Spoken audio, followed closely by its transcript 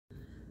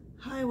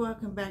Hi,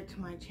 welcome back to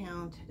my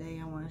channel. Today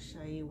I want to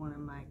show you one of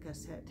my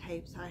cassette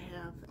tapes I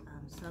have.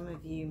 Some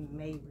of you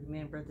may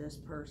remember this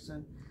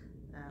person.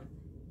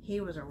 He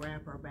was a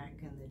rapper back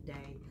in the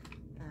day,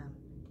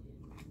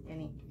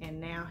 and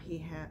now he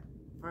had,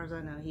 as far as I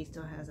know, he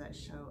still has that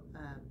show,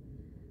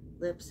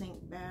 Lip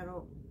Sync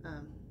Battle,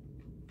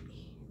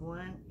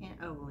 one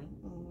and only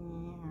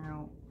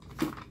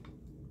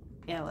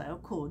LL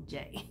Cool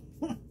J.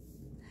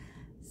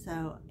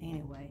 So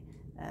anyway,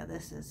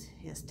 this is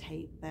his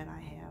tape that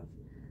I have.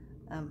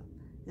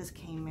 This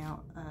came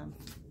out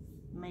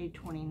May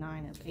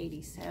 29 of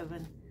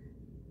 87.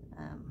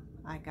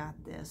 I got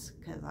this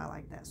because I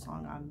like that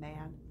song I'm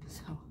Bad,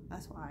 so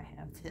that's why I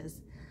have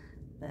this.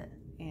 But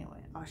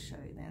anyway, I'll show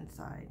you the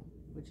inside,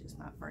 which is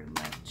not very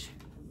much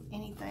of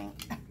anything.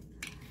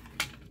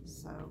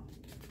 So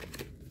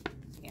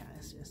yeah,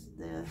 it's just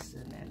this,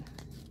 and then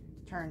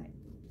turn it,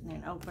 and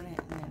then open it,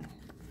 and then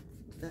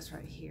this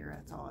right here,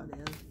 that's all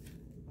it is.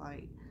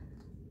 Like,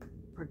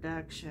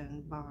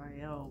 production by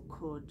LL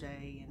Cool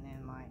J, and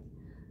then like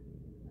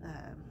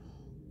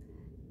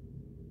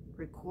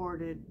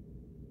recorded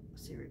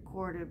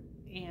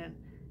and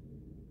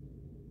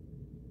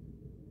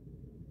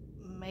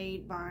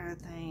made by, I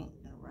think,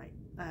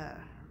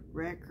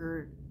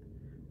 record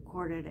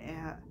recorded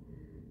at,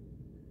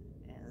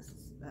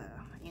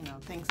 you know,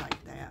 things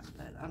like that,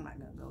 but I'm not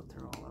gonna go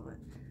through all of it.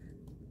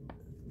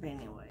 But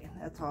anyway,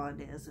 that's all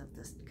it is of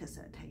this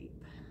cassette tape.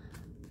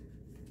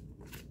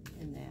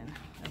 And then,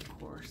 of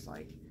course,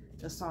 like,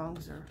 the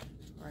songs are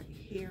right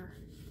here.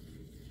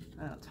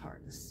 It's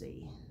hard to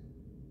see.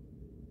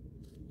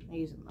 I'm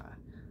using my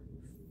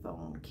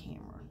phone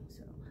camera,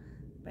 so.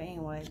 But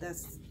anyway, the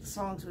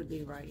songs would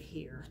be right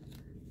here.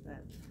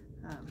 But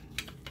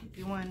if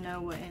you want to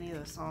know what any of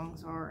the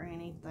songs are or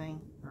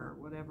anything or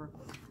whatever,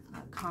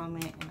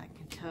 comment and I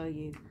can tell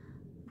you.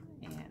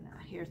 And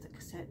here's the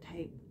cassette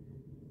tape.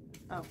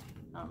 Oh,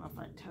 I don't know if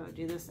I told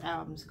you, this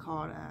album's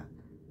called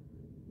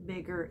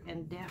Bigger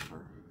and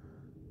Deffer.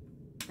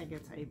 I think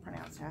that's how you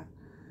pronounce that.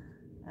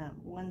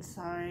 One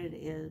side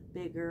is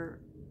bigger,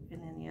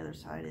 and then the other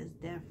side is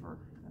deffer.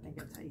 I think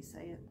that's how you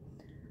say it.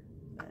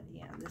 But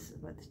yeah, this is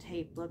what the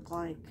tape looked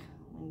like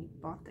when you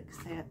bought the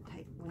cassette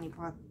tape. When you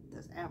bought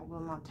this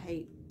album on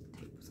tape, the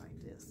tape was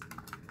like this.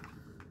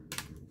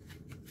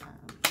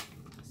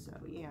 So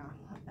yeah.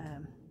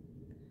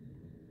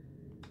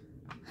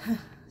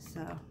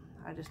 So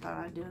I just thought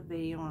I'd do a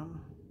video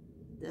on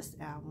this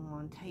album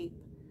on tape.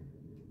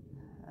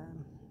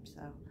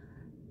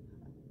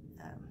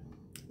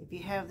 If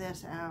you have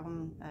this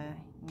album,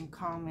 you can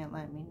comment,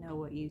 let me know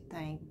what you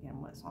think and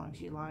what songs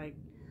you like,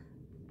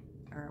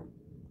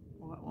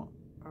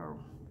 or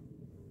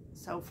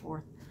so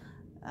forth.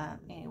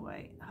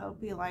 Anyway,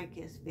 hope you like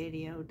this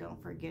video.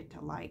 Don't forget to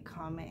like,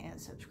 comment, and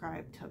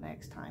subscribe. Till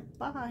next time.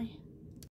 Bye.